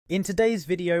In today's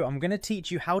video, I'm going to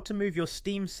teach you how to move your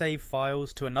Steam save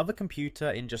files to another computer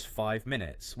in just 5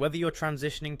 minutes. Whether you're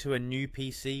transitioning to a new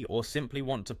PC or simply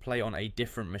want to play on a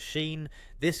different machine,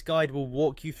 this guide will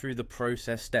walk you through the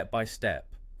process step by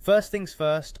step. First things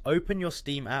first, open your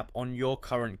Steam app on your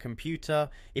current computer.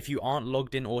 If you aren't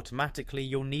logged in automatically,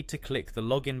 you'll need to click the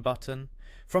login button.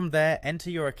 From there, enter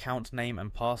your account name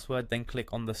and password, then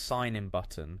click on the sign in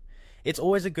button. It's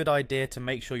always a good idea to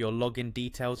make sure your login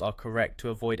details are correct to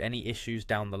avoid any issues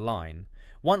down the line.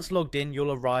 Once logged in,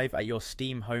 you'll arrive at your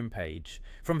Steam homepage.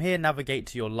 From here, navigate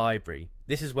to your library.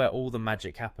 This is where all the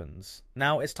magic happens.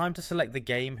 Now it's time to select the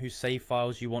game whose save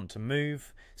files you want to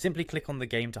move. Simply click on the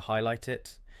game to highlight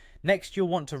it. Next, you'll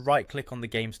want to right click on the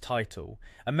game's title.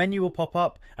 A menu will pop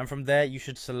up, and from there you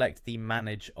should select the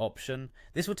Manage option.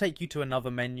 This will take you to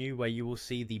another menu where you will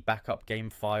see the Backup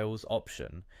Game Files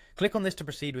option. Click on this to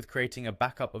proceed with creating a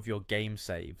backup of your game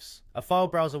saves. A file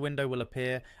browser window will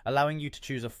appear, allowing you to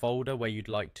choose a folder where you'd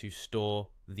like to store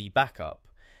the backup.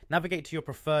 Navigate to your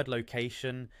preferred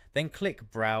location, then click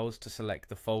Browse to select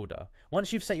the folder.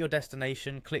 Once you've set your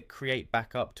destination, click Create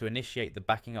Backup to initiate the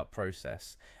backing up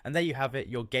process. And there you have it,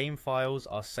 your game files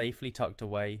are safely tucked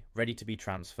away, ready to be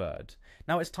transferred.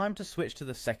 Now it's time to switch to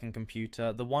the second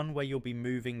computer, the one where you'll be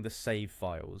moving the save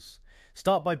files.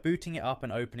 Start by booting it up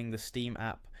and opening the Steam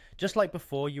app. Just like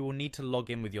before, you will need to log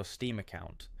in with your Steam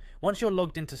account. Once you're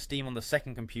logged into Steam on the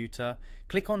second computer,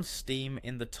 click on Steam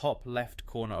in the top left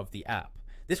corner of the app.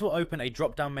 This will open a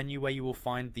drop-down menu where you will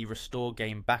find the Restore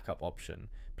Game Backup option.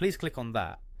 Please click on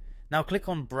that. Now click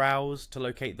on Browse to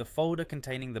locate the folder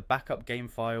containing the backup game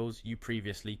files you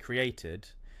previously created.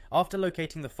 After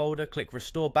locating the folder, click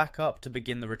Restore Backup to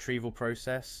begin the retrieval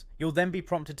process. You'll then be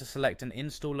prompted to select an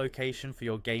install location for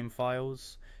your game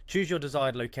files. Choose your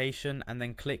desired location and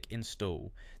then click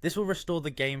Install. This will restore the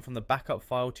game from the backup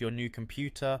file to your new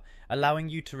computer, allowing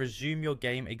you to resume your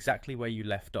game exactly where you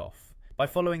left off. By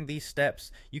following these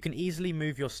steps, you can easily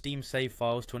move your Steam save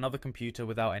files to another computer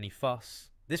without any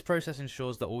fuss. This process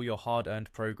ensures that all your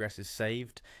hard-earned progress is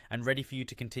saved and ready for you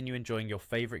to continue enjoying your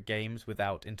favourite games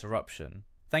without interruption.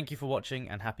 Thank you for watching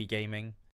and happy gaming.